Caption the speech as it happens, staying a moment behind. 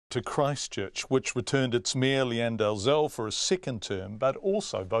to Christchurch, which returned its Mayor Leanne Dalzell for a second term, but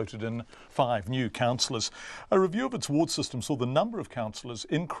also voted in 5 new councillors. A review of its ward system saw the number of councillors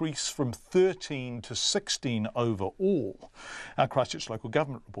increase from 13 to 16 overall. Our Christchurch local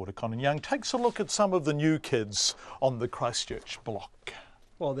government reporter Conan Young takes a look at some of the new kids on the Christchurch block.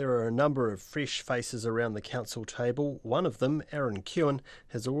 While there are a number of fresh faces around the council table, one of them, Aaron Kewen,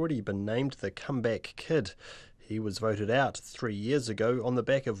 has already been named the comeback kid. He was voted out 3 years ago on the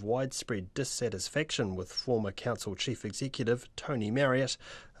back of widespread dissatisfaction with former council chief executive Tony Marriott,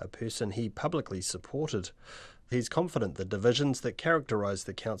 a person he publicly supported. He's confident the divisions that characterise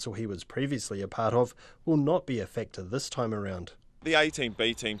the council he was previously a part of will not be a factor this time around. The A-team,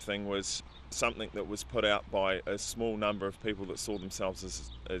 B-team thing was something that was put out by a small number of people that saw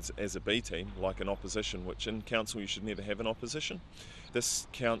themselves as a B-team, like an opposition, which in council you should never have an opposition. This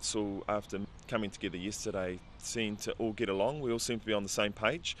council, after coming together yesterday, seemed to all get along. We all seem to be on the same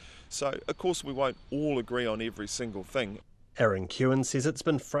page. So, of course, we won't all agree on every single thing. Aaron Kewen says it's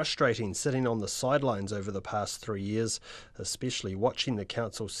been frustrating sitting on the sidelines over the past 3 years, especially watching the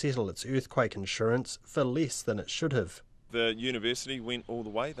council settle its earthquake insurance for less than it should have. The university went all the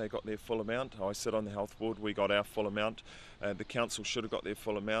way, they got their full amount. I sit on the health board, we got our full amount. The council should have got their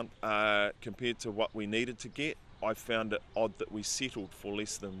full amount. Compared to what we needed to get, I found it odd that we settled for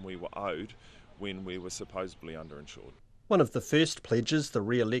less than we were owed when we were supposedly underinsured. One of the first pledges the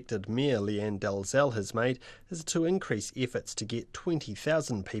re-elected Mayor Leanne Dalzell has made is to increase efforts to get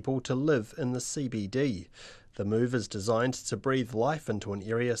 20,000 people to live in the CBD. The move is designed to breathe life into an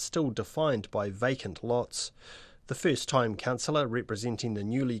area still defined by vacant lots. The first-time councillor representing the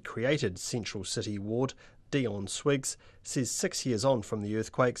newly created Central City ward, Dion Swiggs, says 6 years on from the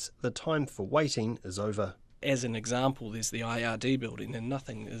earthquakes, the time for waiting is over. As an example, there's the IRD building and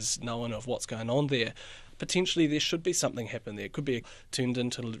nothing is known of what's going on there. Potentially there should be something happen there. It could be turned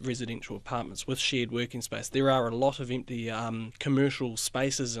into residential apartments with shared working space. There are a lot of empty commercial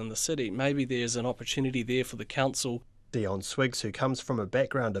spaces in the city. Maybe there's an opportunity there for the council. Dion Swiggs, who comes from a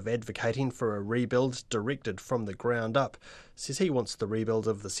background of advocating for a rebuild directed from the ground up, says he wants the rebuild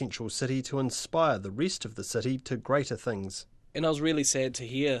of the Central City to inspire the rest of the city to greater things. And I was really sad to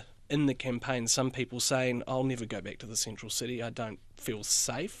hear in the campaign some people saying, I'll never go back to the Central City, I don't feel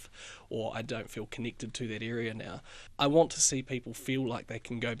safe or I don't feel connected to that area now. I want to see people feel like they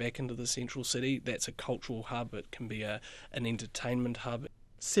can go back into the Central City. That's a cultural hub, it can be an entertainment hub.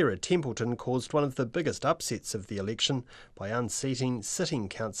 Sarah Templeton caused one of the biggest upsets of the election by unseating sitting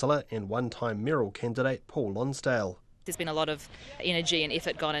councillor and one-time mayoral candidate Paul Lonsdale. There's been a lot of energy and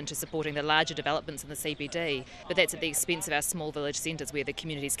effort gone into supporting the larger developments in the CBD, but that's at the expense of our small village centres where the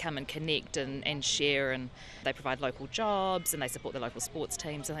communities come and connect and share, and they provide local jobs and they support the local sports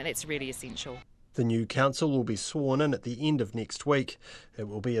teams. I think that's really essential. The new council will be sworn in at the end of next week. It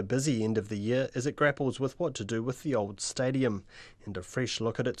will be a busy end of the year as it grapples with what to do with the old stadium and a fresh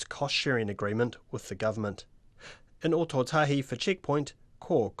look at its cost-sharing agreement with the government. In Ototahi for Checkpoint,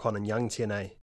 ko Conan Young tēnei.